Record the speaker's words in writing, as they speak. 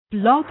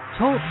Blog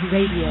Talk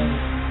Radio.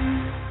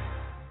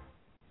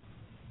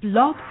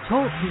 Blog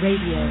Talk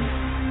Radio.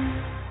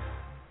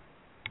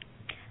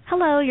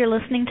 Hello, you're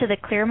listening to the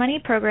Clear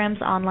Money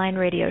Program's online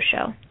radio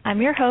show.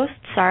 I'm your host,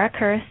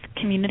 Sarae,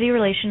 Community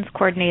Relations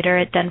Coordinator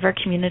at Denver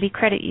Community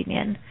Credit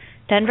Union.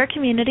 Denver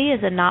Community is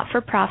a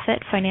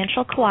not-for-profit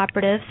financial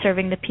cooperative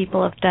serving the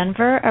people of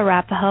Denver,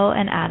 Arapahoe,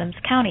 and Adams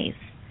counties.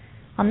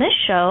 On this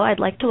show, I'd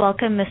like to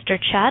welcome Mr.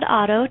 Chad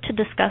Otto to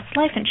discuss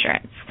life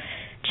insurance.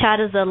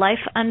 Chad is a Life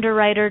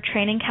Underwriter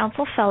Training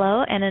Council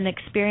Fellow and an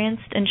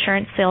experienced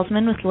insurance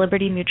salesman with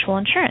Liberty Mutual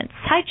Insurance.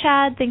 Hi,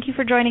 Chad. Thank you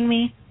for joining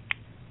me.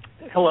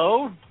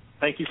 Hello.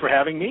 Thank you for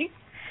having me.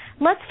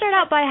 Let's start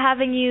out by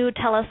having you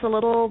tell us a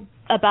little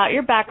about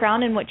your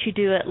background and what you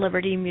do at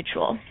Liberty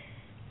Mutual.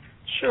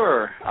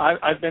 Sure.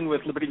 I've been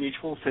with Liberty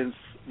Mutual since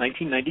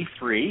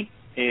 1993,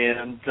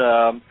 and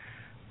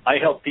I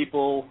help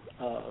people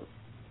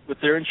with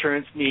their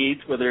insurance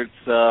needs, whether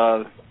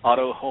it's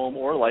auto, home,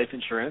 or life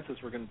insurance, as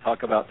we're going to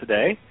talk about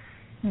today,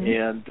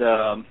 and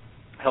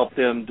help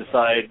them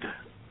decide,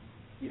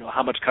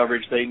 how much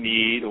coverage they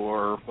need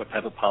or what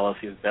type of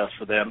policy is best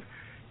for them,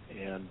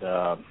 and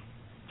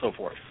so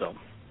forth. So.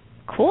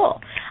 Cool.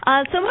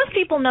 So most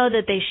people know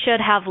that they should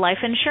have life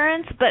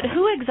insurance, but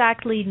who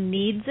exactly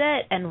needs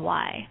it and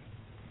why?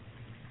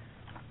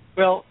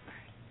 Well,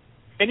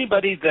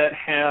 anybody that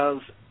has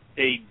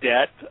a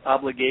debt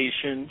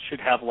obligation should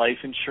have life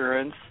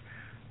insurance.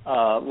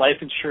 Life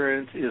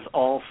insurance is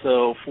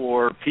also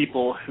for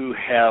people who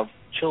have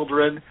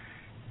children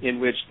in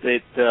which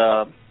if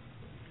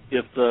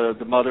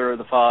the mother or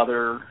the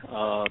father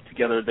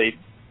together they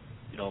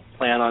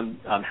plan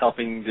on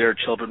helping their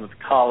children with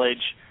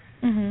college.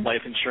 Mm-hmm.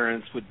 Life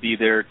insurance would be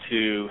there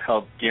to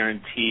help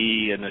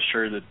guarantee and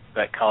assure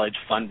that college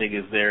funding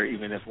is there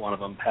even if one of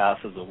them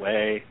passes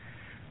away.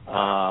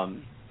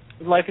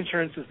 Life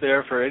insurance is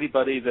there for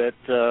anybody that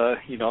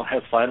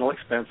has final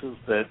expenses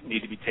that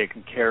need to be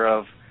taken care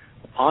of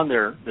upon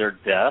their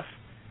death,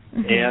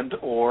 mm-hmm. and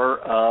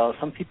or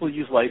some people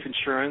use life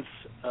insurance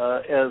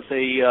as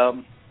a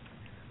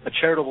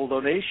charitable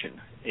donation,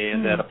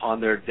 and that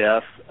upon their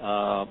death,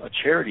 a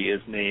charity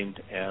is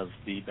named as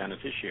the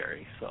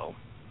beneficiary. So,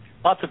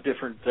 lots of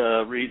different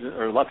reasons,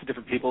 or lots of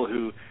different people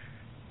who,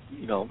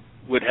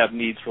 would have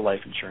needs for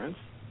life insurance.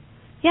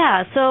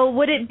 Yeah. So,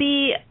 would it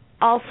be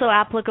also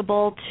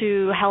applicable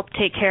to help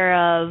take care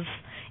of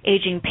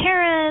aging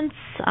parents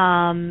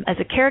as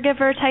a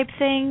caregiver type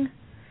thing?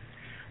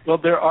 Well,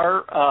 there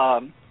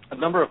are a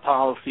number of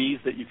policies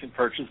that you can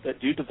purchase that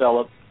do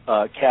develop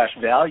cash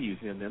values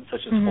in them,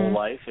 such as whole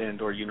life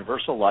and or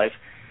universal life,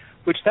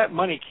 which that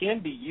money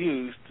can be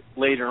used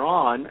later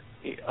on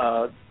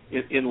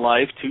in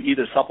life to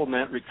either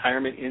supplement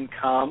retirement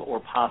income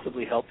or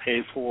possibly help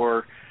pay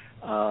for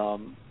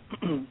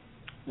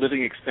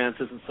living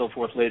expenses and so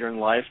forth later in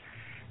life.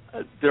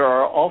 There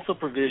are also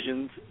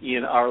provisions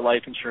in our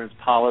life insurance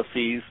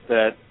policies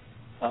that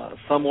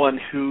someone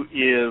who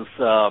is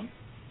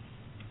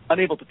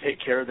unable to take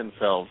care of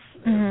themselves,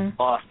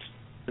 lost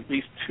at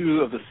least 2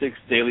 of the 6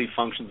 daily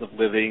functions of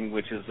living,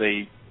 which is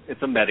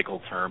it's a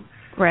medical term,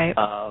 right?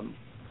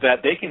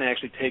 That they can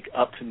actually take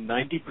up to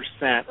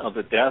 90% of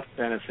the death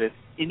benefit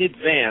in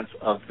advance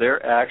of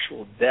their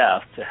actual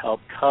death to help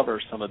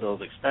cover some of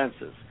those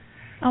expenses.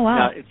 Oh,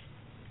 wow.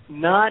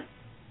 Now,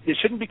 it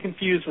shouldn't be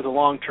confused with a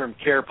long-term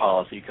care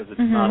policy because it's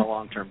not a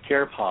long-term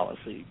care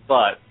policy,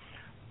 but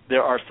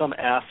there are some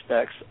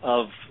aspects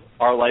of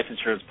our life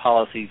insurance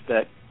policies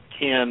that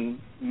can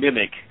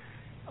mimic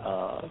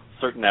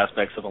certain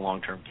aspects of a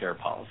long-term care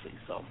policy.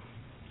 So.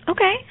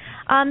 Okay.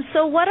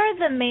 So what are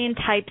the main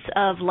types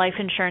of life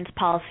insurance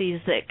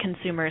policies that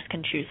consumers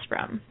can choose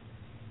from?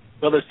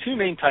 Well, there's 2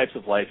 main types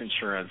of life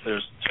insurance.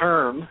 There's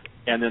term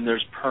and then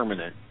there's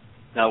permanent.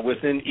 Now,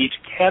 within each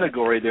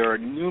category, there are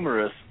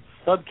numerous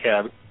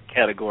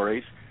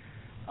subcategories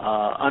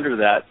under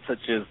that, such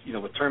as,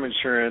 with term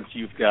insurance,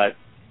 you've got,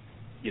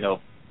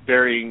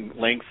 varying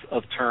lengths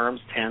of terms,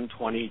 10,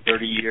 20,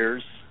 30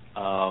 years.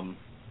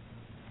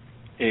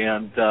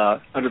 And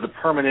under the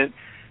permanent,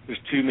 there's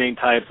 2 main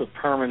types of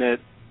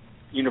permanent,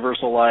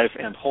 universal life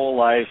and whole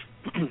life,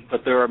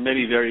 but there are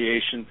many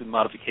variations and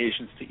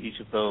modifications to each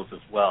of those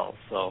as well.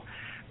 So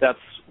that's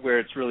where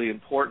it's really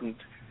important,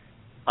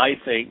 I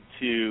think,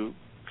 to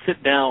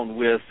sit down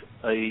with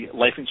a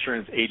life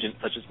insurance agent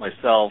such as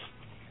myself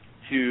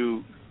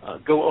to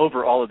go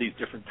over all of these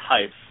different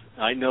types.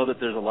 I know that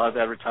there's a lot of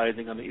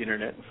advertising on the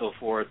internet and so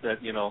forth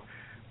that,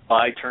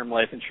 buy term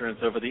life insurance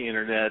over the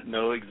internet,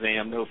 no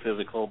exam, no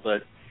physical,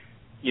 but,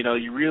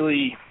 you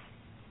really,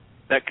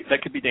 that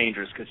could be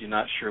dangerous because you're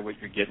not sure what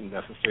you're getting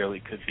necessarily.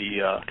 Could be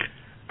a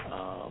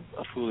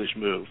foolish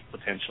move,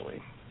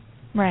 potentially.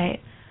 Right.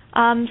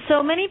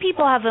 So many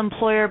people have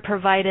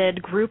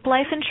employer-provided group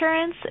life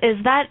insurance.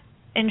 Is that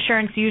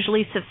insurance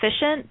usually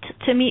sufficient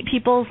to meet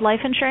people's life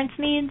insurance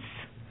needs?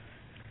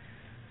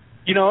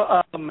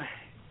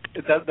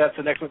 That's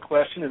an excellent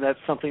question, and that's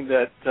something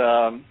that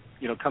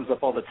comes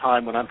up all the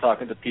time when I'm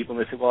talking to people,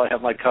 and they say, "Well, I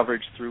have my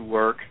coverage through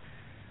work,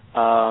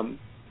 and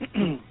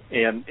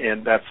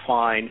that's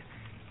fine."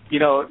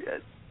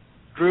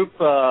 group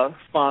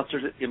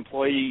sponsored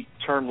employee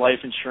term life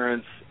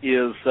insurance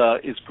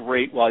is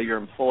great while you're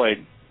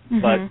employed,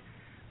 but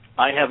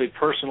I have a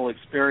personal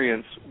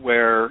experience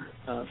where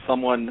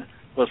someone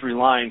was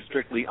relying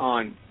strictly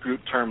on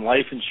group term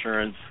life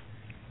insurance,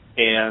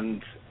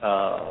 and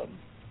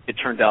it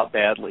turned out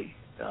badly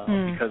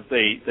because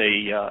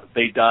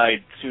they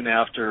died soon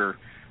after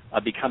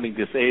becoming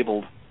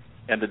disabled,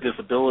 and the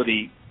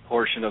disability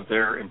portion of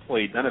their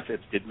employee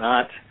benefits did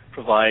not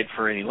provide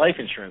for any life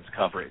insurance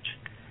coverage.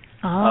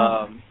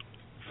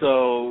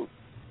 So,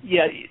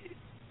 yeah,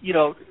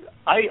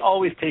 I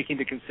always take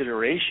into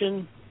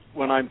consideration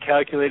when I'm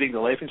calculating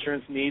the life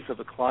insurance needs of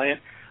a client,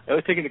 I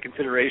always take into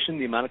consideration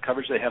the amount of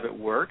coverage they have at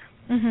work,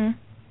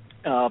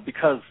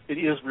 because it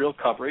is real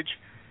coverage,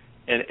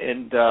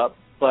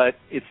 but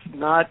it's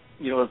not,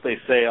 as they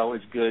say,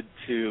 always good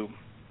to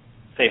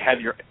say have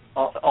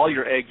all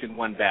your eggs in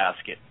one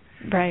basket.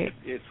 Right.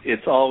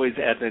 It's always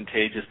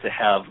advantageous to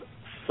have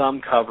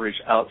some coverage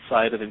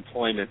outside of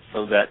employment,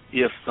 so that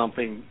if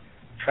something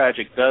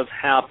tragic does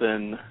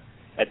happen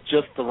at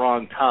just the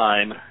wrong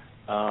time,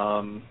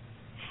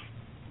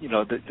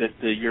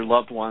 your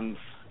loved ones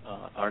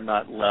are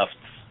not left,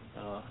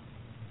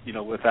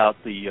 without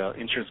the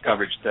insurance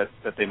coverage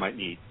that they might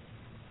need.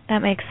 That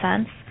makes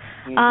sense.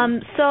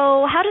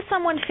 So how does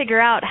someone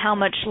figure out how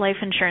much life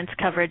insurance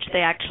coverage they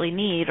actually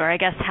need, or I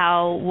guess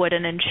how would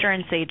an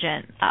insurance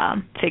agent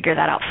figure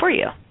that out for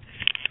you?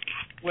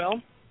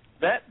 Well,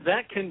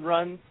 that can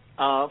run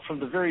from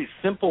the very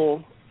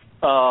simple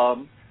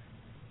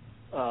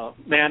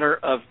manner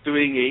of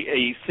doing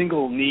a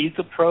single needs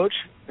approach.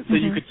 And so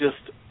you could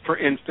just, for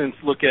instance,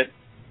 look at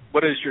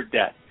what is your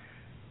debt?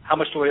 How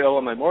much do I owe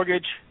on my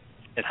mortgage?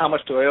 And how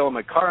much do I owe on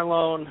my car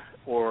loan?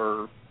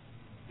 Or,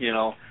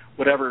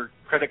 whatever,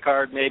 credit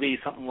card maybe,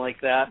 something like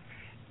that.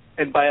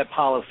 And buy a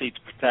policy to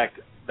protect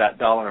that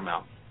dollar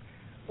amount.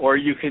 Or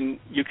you can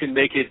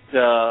make it,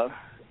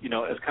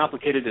 as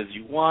complicated as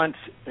you want,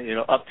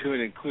 up to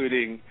and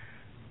including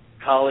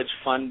college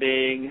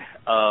funding,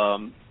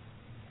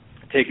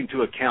 take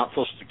into account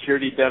Social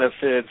Security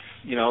benefits,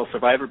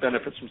 survivor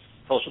benefits from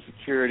Social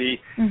Security,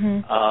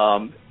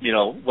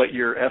 what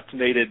your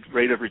estimated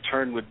rate of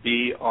return would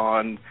be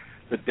on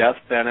the death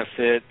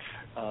benefit,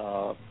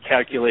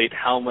 calculate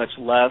how much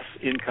less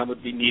income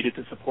would be needed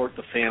to support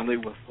the family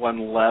with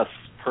one less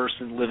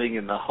person living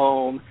in the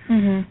home. I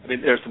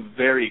mean, there's some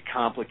very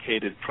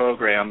complicated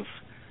programs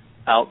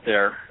out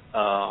there,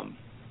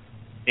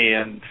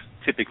 and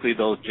typically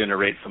those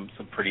generate some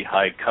pretty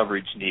high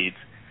coverage needs.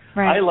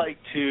 Right. I like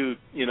to,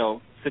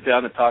 sit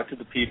down and talk to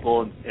the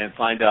people and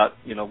find out,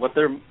 what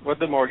their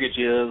mortgage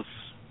is,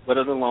 what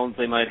other loans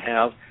they might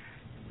have.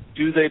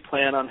 Do they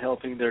plan on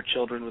helping their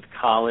children with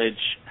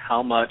college?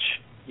 How much,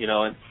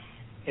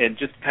 and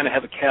just kind of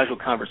have a casual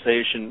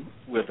conversation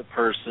with a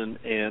person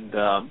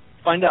and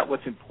find out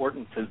what's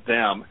important to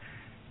them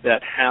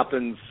that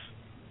happens,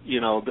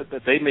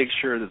 that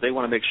they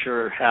want to make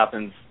sure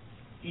happens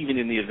even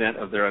in the event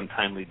of their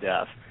untimely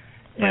death.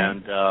 Right.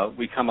 And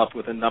we come up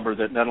with a number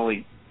that not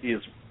only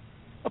is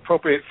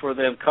appropriate for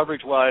them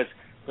coverage-wise,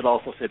 but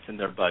also fits in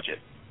their budget.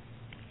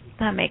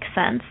 That makes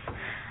sense.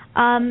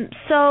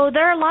 So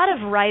there are a lot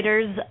of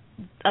riders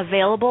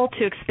available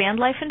to expand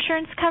life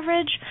insurance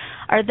coverage.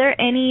 Are there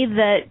any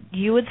that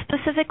you would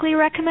specifically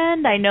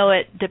recommend? I know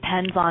it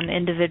depends on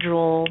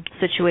individual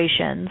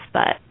situations,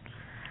 but...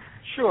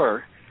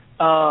 Sure.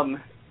 I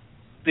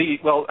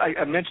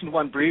mentioned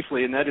one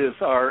briefly, and that is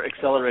our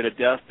accelerated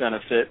death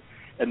benefit,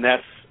 and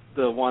that's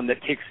the one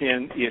that kicks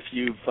in if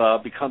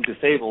you've become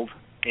disabled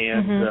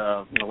and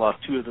lost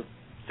 2 of the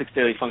 6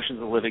 daily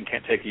functions of living,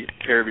 can't take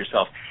care of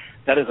yourself.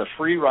 That is a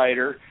free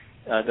rider.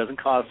 Doesn't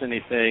cost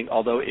anything,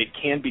 although it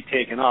can be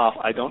taken off.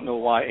 I don't know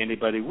why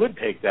anybody would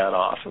take that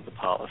off of the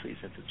policy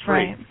since it's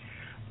free.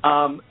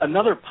 Right.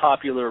 Another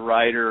popular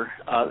rider,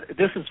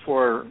 this is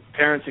for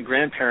parents and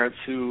grandparents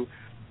who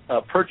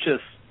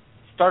purchase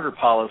starter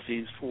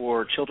policies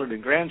for children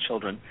and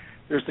grandchildren.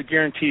 There's the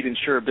guaranteed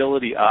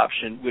insurability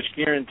option, which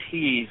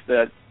guarantees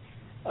that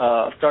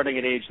starting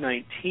at age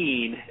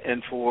 19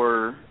 and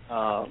for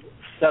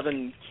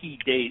 7 key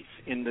dates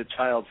in the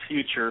child's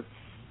future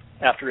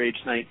after age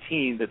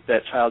 19,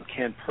 that child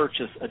can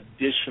purchase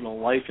additional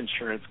life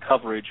insurance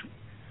coverage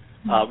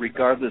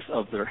regardless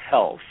of their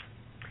health.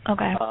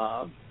 Okay.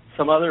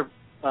 Some other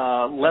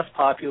less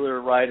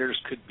popular riders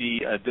could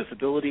be a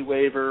disability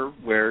waiver,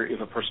 where if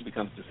a person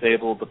becomes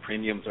disabled, the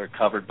premiums are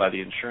covered by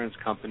the insurance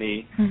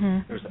company.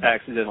 There's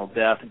accidental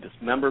death and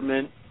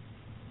dismemberment,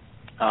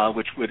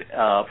 which would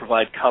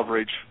provide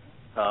coverage,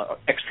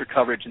 extra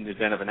coverage in the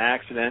event of an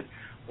accident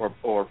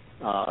or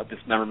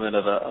dismemberment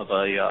of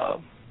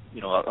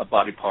a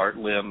body part,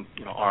 limb,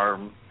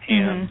 arm,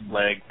 hand,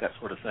 leg, that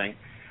sort of thing.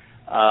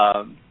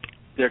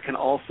 There can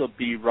also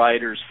be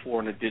riders for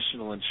an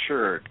additional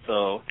insured.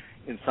 So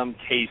in some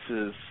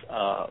cases,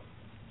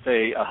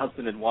 say a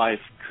husband and wife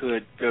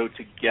could go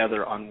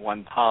together on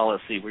one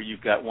policy where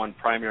you've got one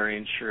primary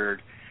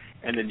insured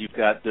and then you've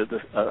got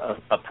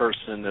a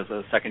person as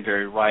a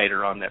secondary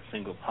rider on that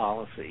single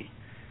policy.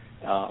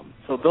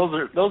 So those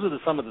are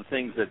some of the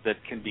things that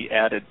can be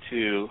added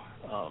to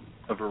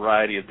a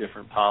variety of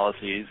different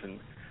policies. And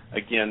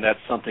again, that's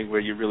something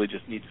where you really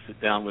just need to sit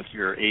down with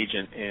your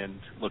agent and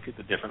look at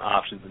the different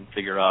options and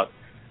figure out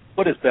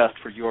what is best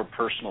for your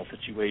personal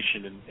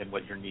situation and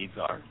what your needs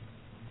are.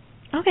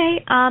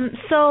 Okay.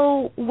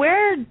 So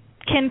where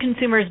can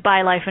consumers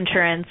buy life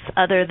insurance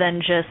other than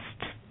just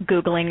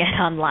Googling it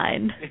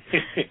online?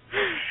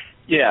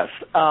 Yes.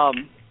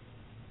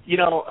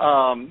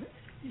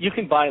 You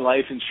can buy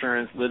life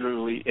insurance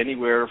literally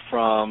anywhere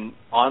from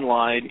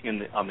online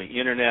on the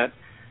Internet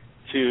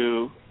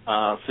to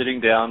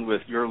sitting down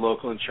with your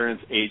local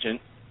insurance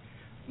agent.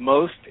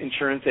 Most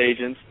insurance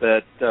agents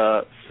that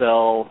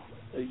sell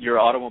your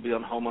automobile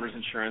and homeowners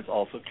insurance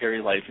also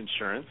carry life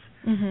insurance.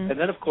 Mm-hmm. And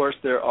then, of course,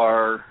 there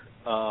are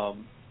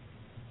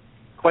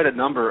quite a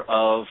number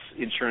of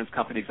insurance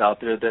companies out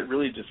there that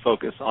really just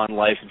focus on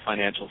life and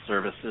financial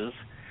services,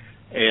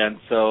 and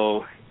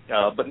so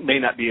but may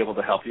not be able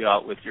to help you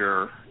out with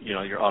your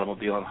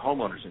automobile and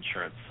homeowners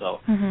insurance. So,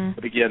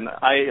 But again,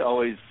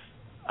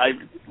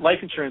 life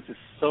insurance is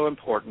so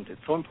important.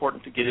 It's so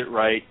important to get it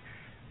right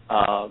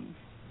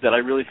that I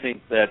really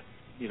think that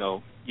you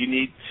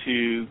need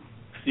to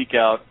seek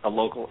out a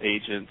local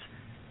agent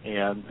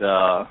and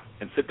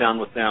sit down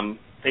with them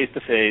face to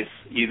face,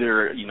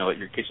 either at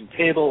your kitchen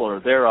table or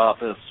their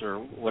office or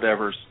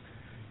whatever's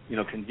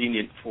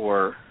convenient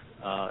for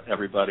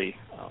everybody.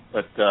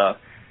 But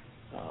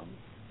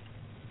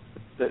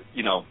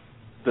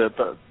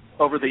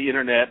over the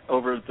internet,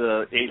 over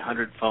the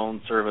 800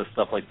 phone service,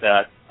 stuff like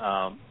that,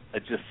 I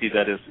just see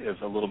that as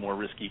a little more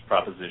risky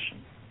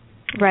proposition.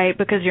 Right,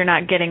 because you're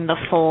not getting the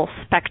full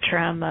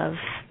spectrum of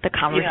the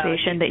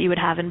conversation that you would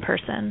have in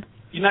person.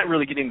 You're not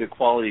really getting the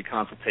quality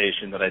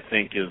consultation that I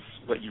think is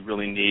what you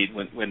really need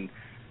when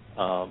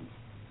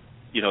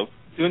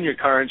doing your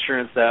car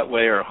insurance that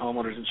way or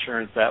homeowners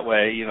insurance that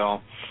way.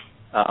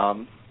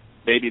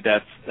 Maybe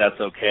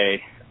that's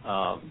okay.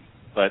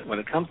 But when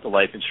it comes to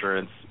life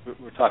insurance,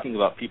 we're talking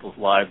about people's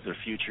lives, their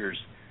futures,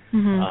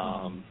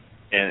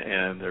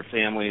 and their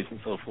families and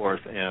so forth.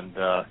 And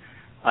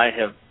I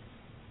have,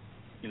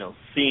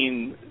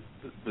 seen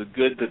the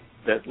good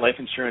that life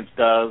insurance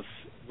does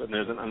when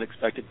there's an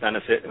unexpected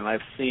benefit, and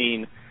I've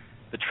seen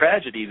the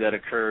tragedy that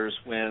occurs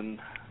when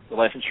the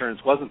life insurance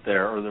wasn't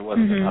there or there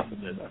wasn't enough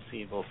of it. I've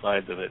seen both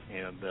sides of it,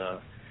 and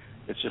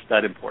it's just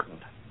that important.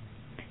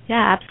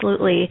 Yeah,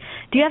 absolutely.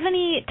 Do you have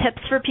any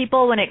tips for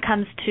people when it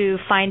comes to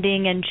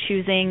finding and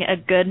choosing a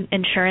good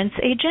insurance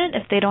agent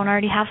if they don't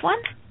already have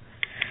one?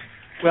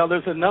 Well,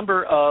 there's a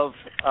number of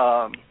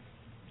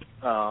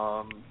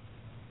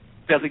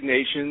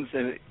designations,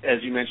 and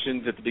as you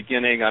mentioned at the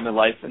beginning, I'm a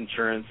Life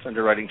Insurance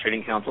Underwriting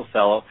Trading Council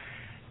Fellow,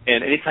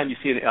 and anytime you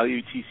see an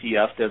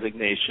LUTCF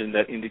designation,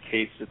 that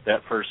indicates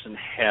that person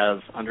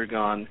has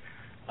undergone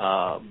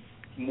much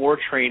more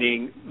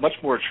training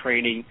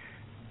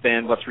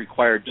than what's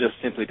required just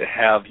simply to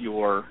have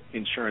your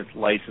insurance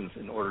license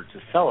in order to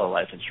sell a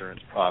life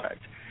insurance product.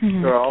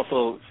 Mm-hmm. There are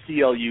also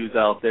CLUs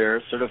out there,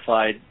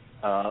 certified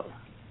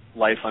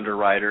life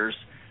underwriters,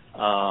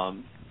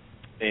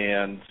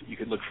 and you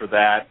can look for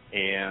that,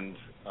 and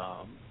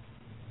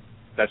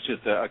that's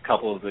just a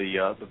couple of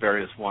the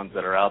various ones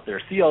that are out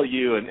there.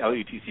 CLU and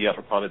LUTCF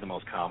are probably the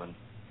most common.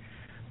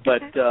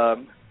 But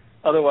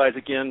otherwise,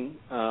 again,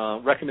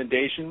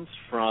 recommendations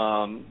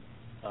from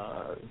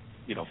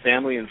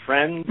family and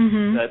friends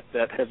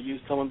that have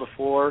used someone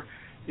before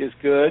is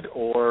good,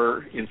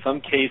 or in some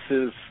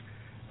cases,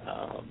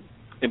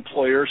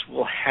 employers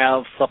will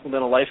have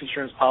supplemental life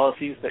insurance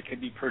policies that can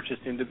be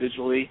purchased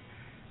individually,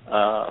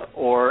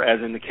 or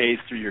as in the case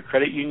through your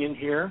credit union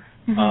here.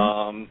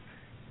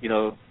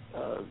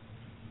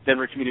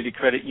 Denver Community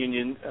Credit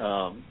Union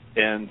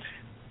and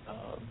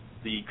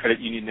the Credit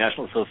Union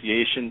National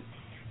Association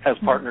has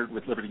partnered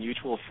with Liberty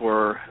Mutual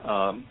for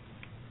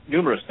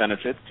numerous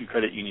benefits to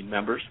credit union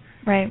members.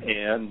 Right.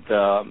 And,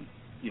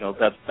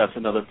 that's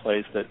another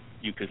place that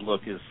you could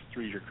look is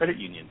through your credit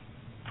union.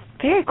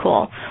 Very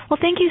cool. Well,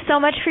 thank you so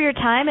much for your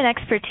time and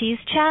expertise,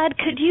 Chad.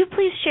 Could you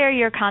please share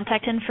your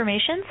contact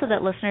information so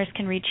that listeners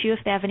can reach you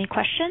if they have any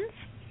questions?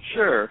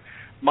 Sure.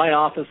 My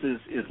office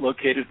is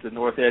located at the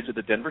north edge of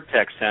the Denver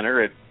Tech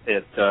Center at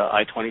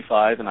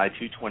I-25 and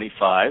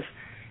I-225.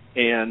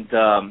 And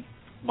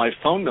my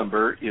phone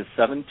number is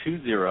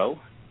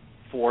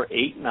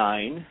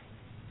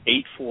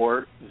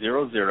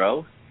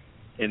 720-489-8400.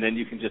 And then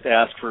you can just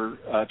ask for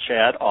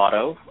Chad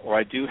Otto, or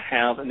I do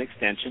have an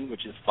extension,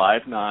 which is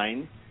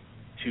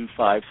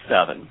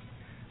 59257.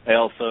 I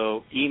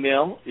also,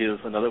 email is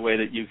another way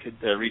that you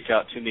could reach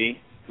out to me,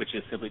 which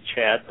is simply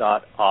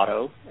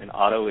chad.otto, and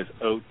Otto is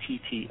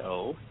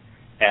OTTO,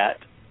 at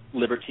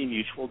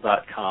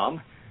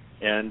libertymutual.com.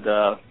 And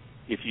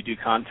if you do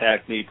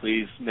contact me,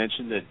 please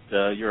mention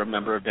that you're a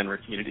member of Denver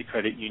Community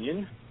Credit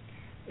Union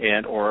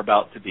and or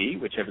about to be,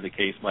 whichever the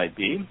case might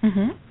be.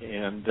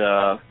 And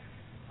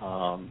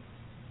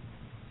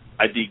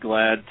I'd be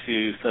glad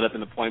to set up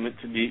an appointment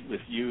to meet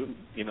with you,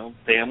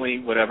 family,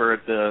 whatever,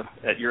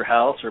 at your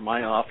house or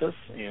my office,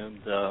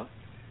 and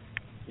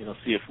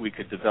see if we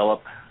could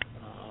develop,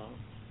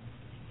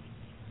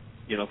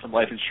 some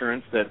life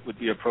insurance that would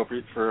be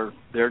appropriate for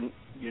their,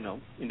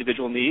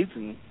 individual needs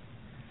and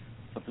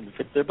something to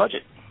fit their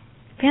budget.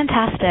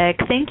 Fantastic.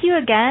 Thank you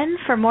again.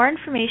 For more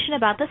information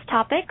about this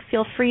topic,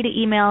 feel free to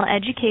email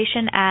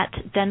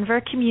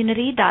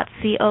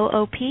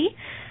education@denvercommunity.coop.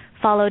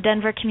 Follow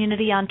Denver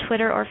Community on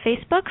Twitter or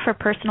Facebook for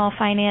personal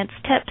finance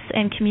tips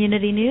and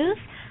community news.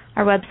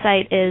 Our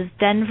website is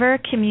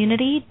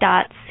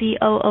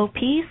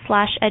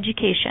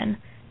denvercommunity.coop/education.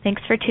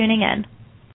 Thanks for tuning in.